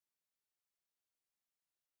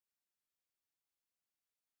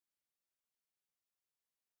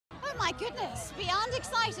my goodness, beyond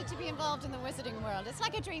excited to be involved in the wizarding world. It's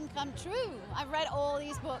like a dream come true. I've read all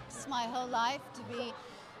these books my whole life. To be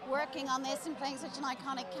working on this and playing such an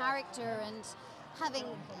iconic character and having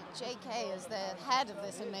J.K. as the head of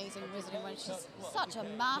this amazing wizarding world. She's such a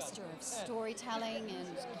master of storytelling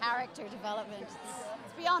and character development.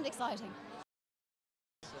 It's beyond exciting.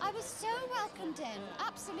 I was so welcomed in,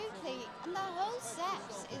 absolutely. And the whole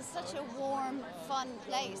set is such a warm, fun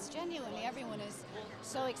place. Genuinely, everyone is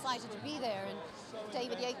so excited to be there. And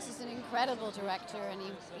David Yates is an incredible director, and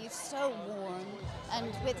he's so warm. And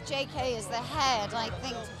with JK as the head, I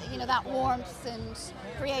think, you know, that warmth and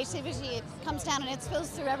creativity, it comes down and it spills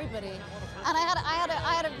through everybody. And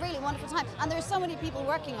I had a really wonderful time. And there's so many people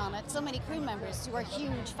working on it, so many crew members who are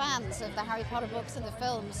huge fans of the Harry Potter books and the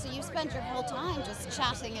films. So you spend your whole time just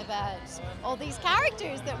chatting about all these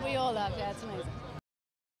characters that we all love. Yeah, it's amazing.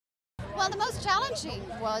 Well, the most challenging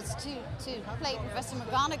was to play Professor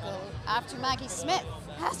McGonagall after Maggie Smith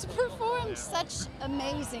has performed such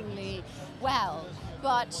amazingly well.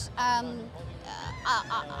 But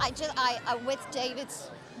with David's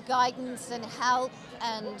guidance and help,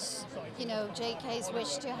 and you know, JK's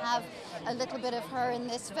wish to have a little bit of her in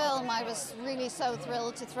this film, I was really so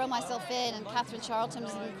thrilled to throw myself in. And Catherine Charlton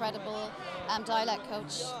was an incredible dialect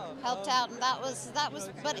coach, helped out, and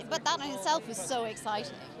but that in itself was so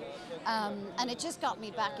exciting. And it just got me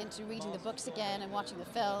back into reading the books again and watching the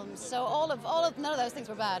films. So all of none of those things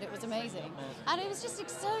were bad. It was amazing, and it was just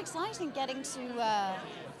so exciting getting to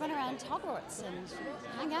run around Hogwarts and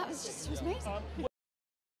hang out. It was amazing.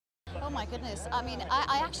 Oh my goodness! I mean,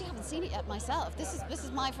 I actually haven't seen it yet myself. This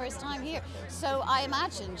is my first time here, so I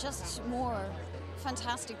imagine just more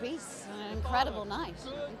fantastic beasts and an incredible night.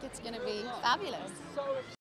 I think it's going to be fabulous.